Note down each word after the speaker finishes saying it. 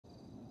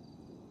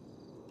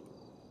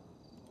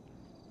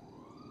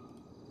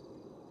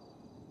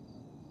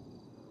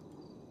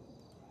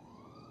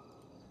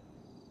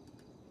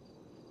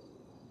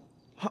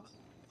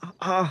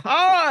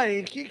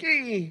Hi,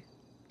 Kiki.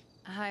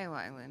 Hi,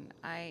 Wylan.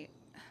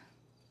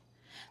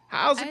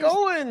 How's it I just,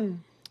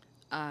 going?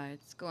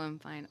 it's going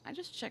fine. I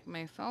just checked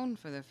my phone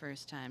for the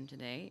first time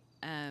today.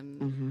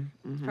 Mm-hmm,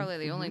 It's mm-hmm, probably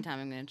the only mm-hmm. time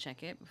I'm gonna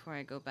check it before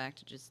I go back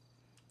to just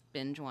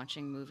binge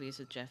watching movies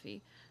with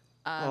Jeffy.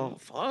 Oh,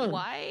 fun.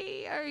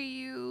 Why are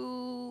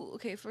you?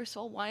 Okay, first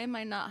of all, why am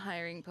I not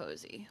hiring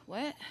Posey?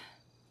 What?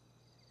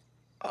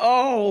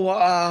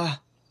 Oh,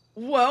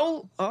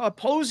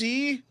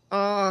 Posey,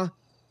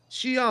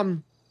 she,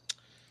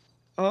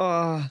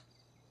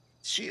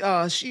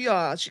 uh,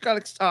 she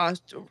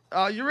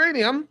got,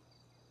 uranium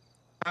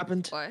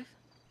happened. What?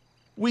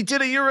 We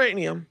did a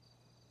uranium.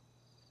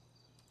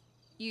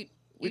 You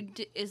We,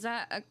 did? Is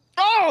that a?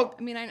 oh,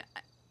 I mean, I.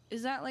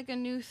 Is that like a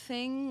new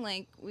thing?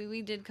 Like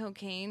we did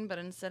cocaine, but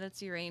instead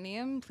it's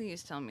uranium.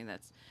 Please tell me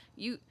that's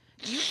you.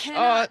 You uh,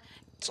 cannot.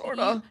 You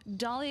sorta.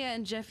 Dahlia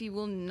and Jeffy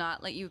will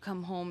not let you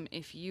come home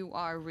if you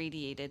are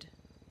radiated.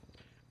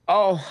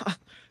 Oh,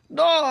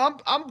 no,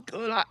 I'm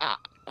good.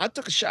 I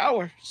took a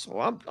shower, so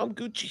I'm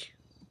Gucci.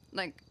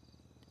 Like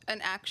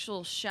an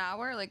actual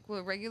shower, like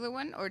a regular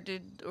one, or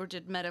did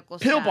medical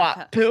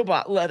staff?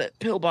 Pillbot, let it.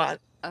 Pillbot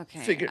Okay,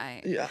 figured,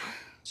 I yeah.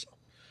 So, I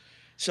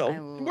so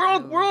will we're I all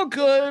we're will. all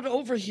good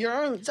over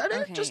here. Is that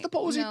it? Just Okay, the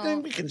posy thing? no.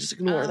 We can just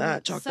ignore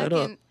that. Chalk that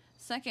up.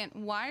 Second,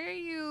 why are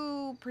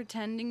you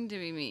pretending to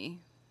be me?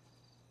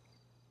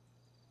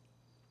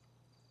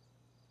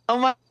 Oh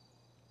my!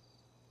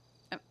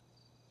 I'm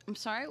I'm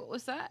sorry. What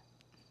was that?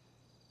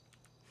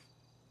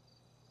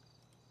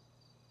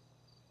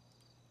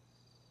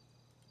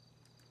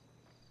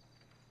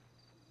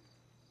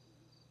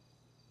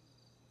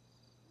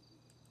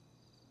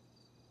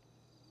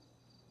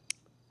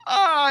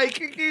 Hi,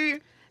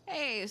 Kiki.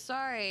 Hey,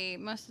 sorry.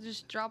 Must have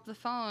just dropped the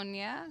phone.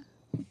 Yeah.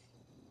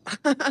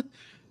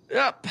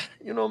 Yep,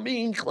 you know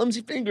me and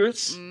clumsy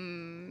fingers.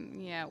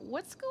 Yeah.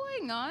 What's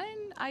going on?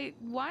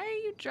 Why are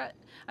you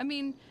I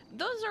mean,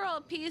 those are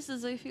all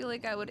pieces I feel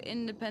like I would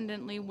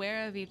independently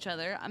wear of each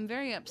other. I'm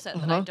very upset Uh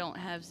that I huh. don't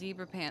have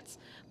zebra pants.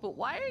 But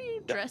why are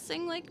you Yeah.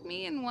 dressing like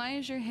me and why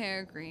is your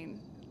hair green?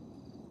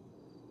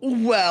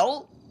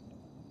 Well,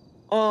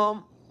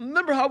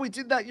 remember how we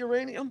did that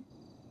uranium?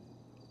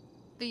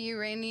 The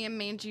uranium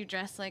made you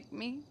dress like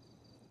me?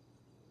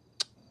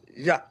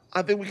 Yeah,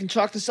 I think we can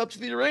chalk this up to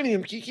the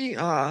uranium, Kiki.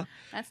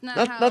 That's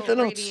not how Nothing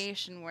else.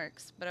 radiation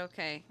works, but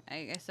okay.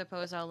 I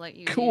suppose I'll let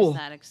you use Cool,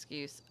 that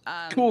excuse.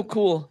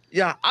 cool.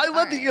 Yeah, I All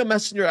led the right.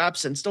 EMS in your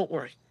absence. Don't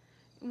worry.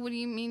 What do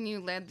you mean you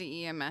led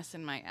the EMS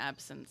in my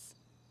absence?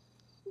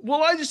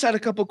 Well, I just had a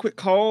couple quick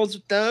calls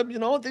with them.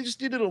 They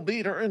just needed a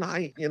leader, and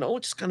I,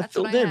 just kind of That's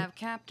what I filled in. have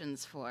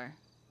captains for.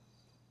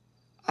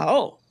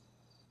 Oh,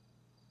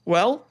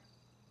 well,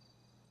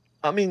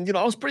 I mean,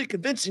 I was pretty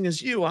convincing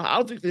as you. I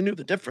don't think they knew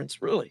the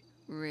difference, really.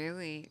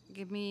 Really?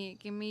 Give me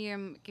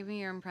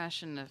your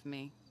impression of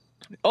me.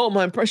 Oh,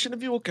 my impression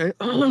of you? Okay.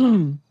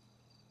 Oh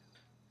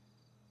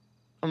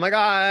my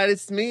God,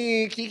 it's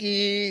me,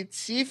 Kiki,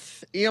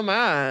 Chief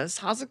EMS.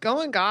 How's it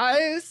going,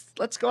 guys?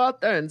 Let's go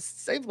out there and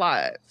save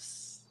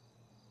lives.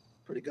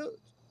 Pretty good.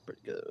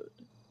 Pretty good.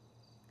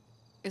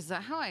 Is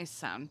that how I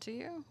sound to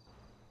you?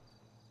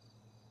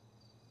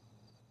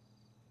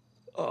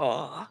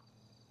 I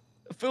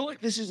feel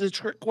like this is a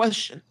trick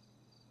question.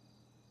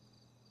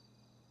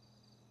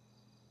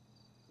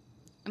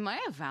 Am I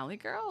a valley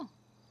girl?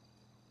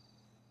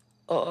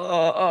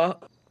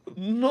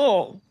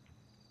 No.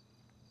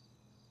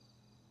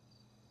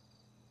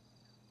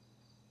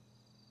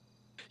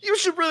 You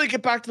should really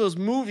get back to those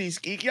movies,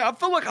 Geeky. I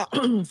feel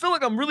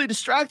like I'm really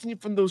distracting you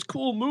from those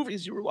cool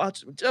movies you were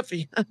watching with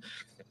Jeffy.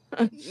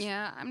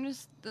 Yeah, I'm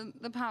just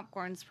the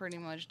popcorn's pretty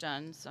much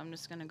done, so I'm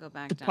just gonna go The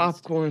back downstairs.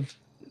 popcorn.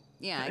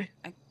 Yeah, Okay.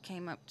 I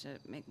came up to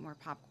make more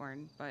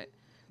popcorn, but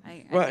I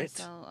guess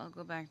Right. I'll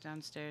go back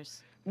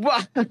downstairs.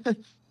 What?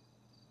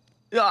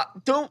 Yeah,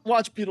 don't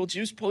watch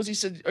Beetlejuice. Posey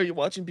said, "Are you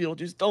watching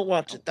Beetlejuice?" Don't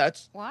watch Oh, it.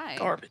 That's why?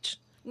 garbage.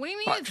 What do you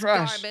mean Hot it's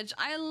trash. garbage?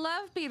 I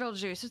love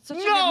Beetlejuice. It's such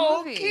a good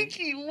No, movie.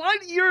 Kiki,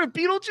 what? You're a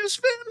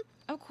Beetlejuice fan?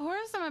 Of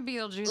course I'm a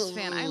Beetlejuice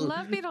fan. I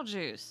love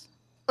Beetlejuice.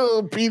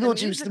 The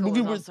Beetlejuice. The musical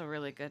movie was was also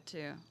really good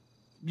too.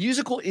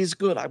 musical is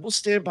good. I will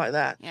stand by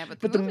that. Yeah, but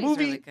the But the movie's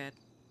really movie, good.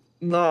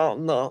 no.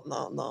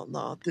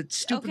 The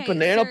stupid Okay,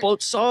 banana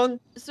boat song.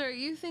 sir,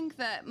 you think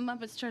that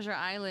Muppets Treasure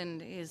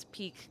Island is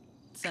peak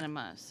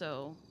cinema,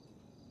 so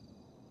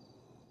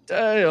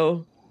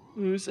Dale.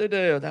 Who said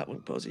Dale? That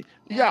one, Posey.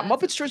 Yeah, yeah,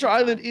 Muppets Treasure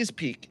that's Island fine. is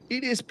peak.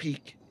 It is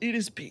peak. It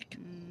is peak.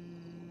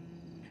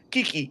 Mm,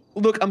 Kiki,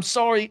 look, I'm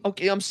sorry.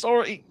 Okay, I'm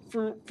sorry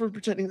for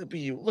pretending to be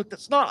you. Look,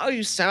 that's not how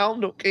you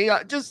sound. Okay,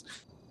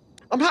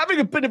 I'm having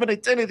a bit of an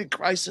identity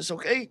crisis.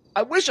 Okay,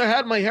 I wish I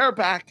had my hair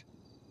back.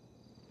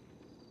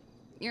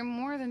 you're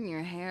more than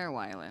your hair,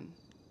 Wylan.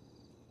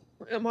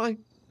 Am I?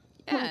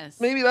 Yes.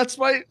 Maybe that's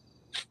why.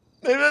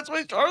 Maybe that's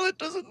why Charlotte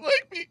doesn't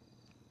like me.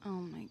 Oh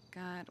my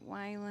God,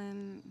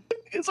 Wylan.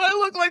 Because I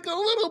look like a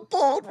little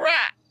bald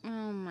rat.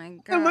 Oh my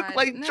I look God.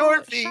 like No,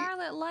 Dorothy,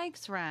 Charlotte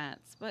likes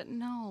rats, but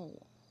no.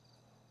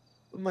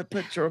 my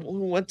pet gerbil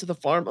who went to the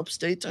farm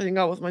upstate to hang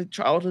out with my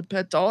childhood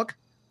pet dog.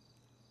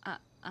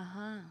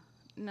 Uh-huh.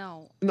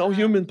 No. No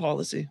human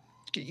policy.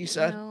 Kiki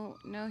said.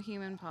 No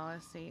human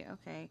policy.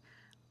 Okay.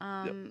 Yep.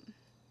 Um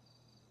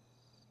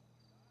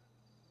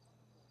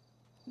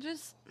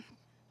just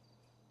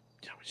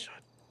Yeah, we should.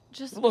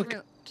 just Look.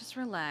 just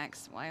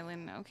relax,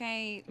 Wylan,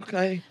 okay?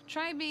 Okay.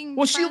 Try being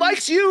Well, she friends.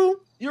 likes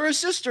you. You're her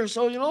sister,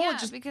 so you know. Yeah,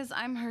 Just because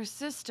I'm her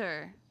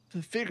sister.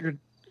 figured.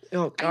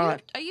 Oh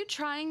God. Are you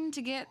trying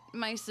to get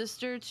my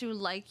sister to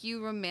like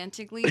you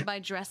romantically by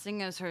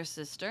dressing as her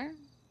sister?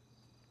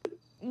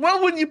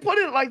 Well, when you put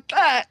it like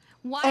that.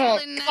 Wylan, oh,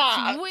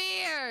 that's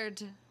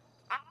weird.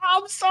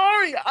 I'm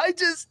sorry. I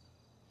just.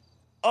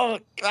 Oh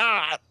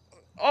God.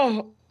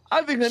 Oh,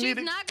 I think I She's need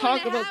to not going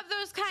talk to about. have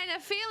those kind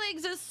of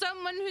feelings as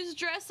someone who's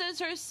dressed as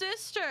her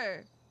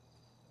sister.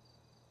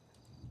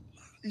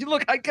 You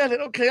look. I get it.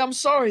 Okay, I'm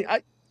sorry.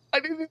 I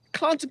didn't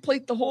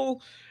contemplate the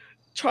whole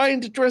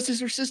trying to dress as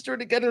her sister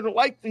to get her to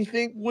like me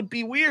thing would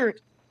be weird.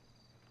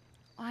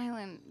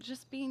 Wylan,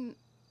 just be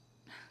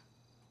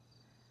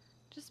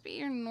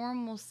your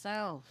normal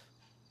self.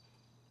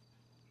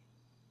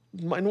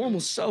 My normal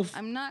self.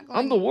 I'm not going.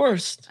 I'm the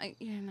worst.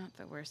 You're not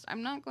the worst.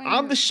 I'm not going.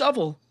 I'm the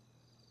shovel.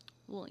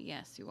 Well,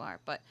 yes, you are,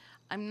 but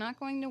I'm not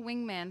going to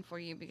wingman for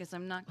you because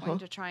I'm not going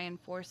to try and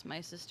force my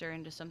sister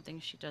into something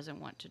she doesn't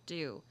want to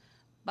do.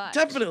 But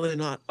definitely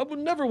not. I would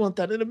never want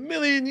that in a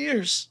million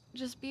years.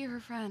 Just be her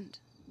friend.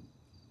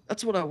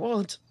 That's what I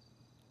want.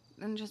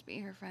 Then just be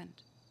her friend.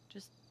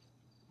 Just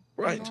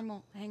right.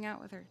 Normal. Hang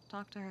out with her.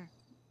 Talk to her.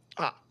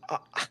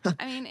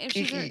 I mean,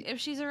 if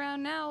she's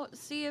around now,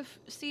 see if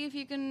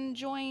you can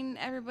join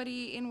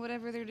everybody in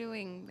whatever they're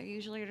doing. They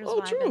usually are just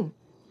vibing. True.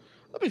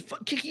 That'd be fun.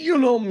 Kiki, you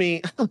know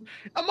me. Am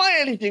I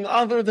anything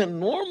other than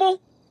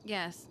normal?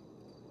 Yes.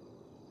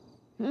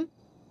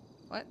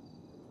 What?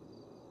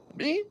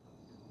 Me?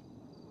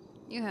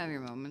 You have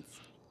your moments.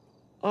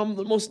 I'm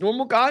the most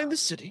normal guy in the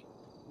city.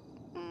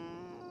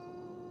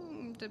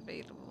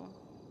 Debatable.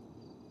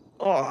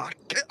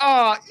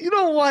 You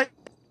know what?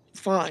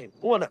 Fine,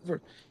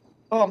 whatever.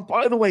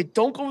 By the way,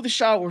 don't go to the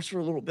showers for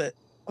a little bit.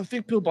 I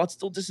think Pillbot's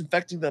still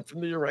disinfecting them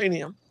from the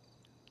uranium.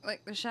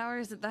 Like the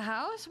showers at the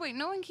house? Wait,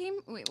 no one came?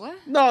 Wait, what?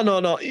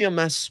 No.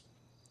 EMS.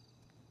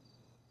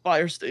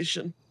 Fire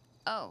station.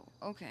 Oh,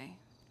 okay.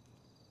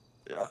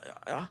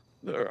 Yeah.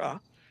 They're,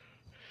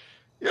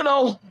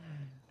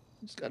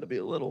 it's got to be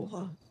a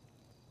little,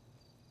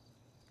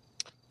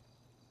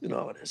 you know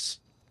how it is.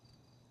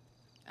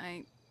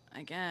 I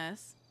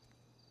guess.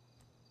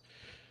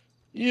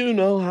 You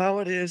know how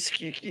it is,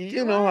 Kiki.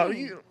 You know how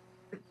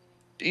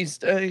these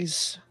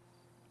days.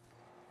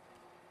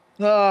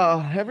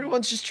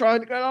 Everyone's just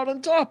trying to get out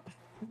on top.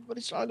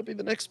 Everybody's trying to be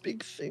the next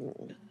big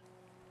thing.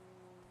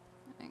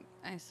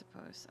 I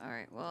suppose. All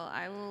right. Well,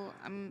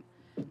 I'm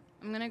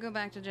gonna go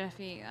back to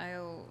Jeffy.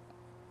 I'll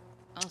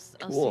see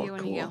you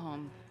when you get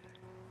home.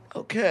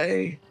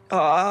 Okay.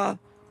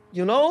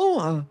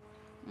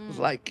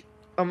 Like,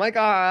 oh my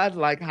God,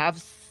 like,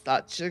 have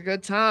such a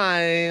good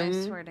time.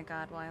 I swear to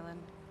God, Wylan.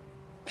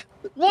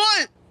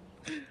 What?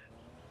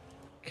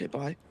 Okay,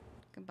 bye.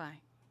 Goodbye.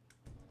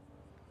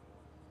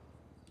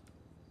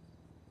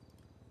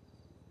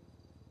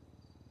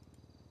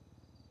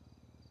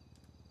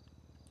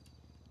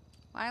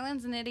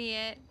 Wylan's an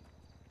idiot.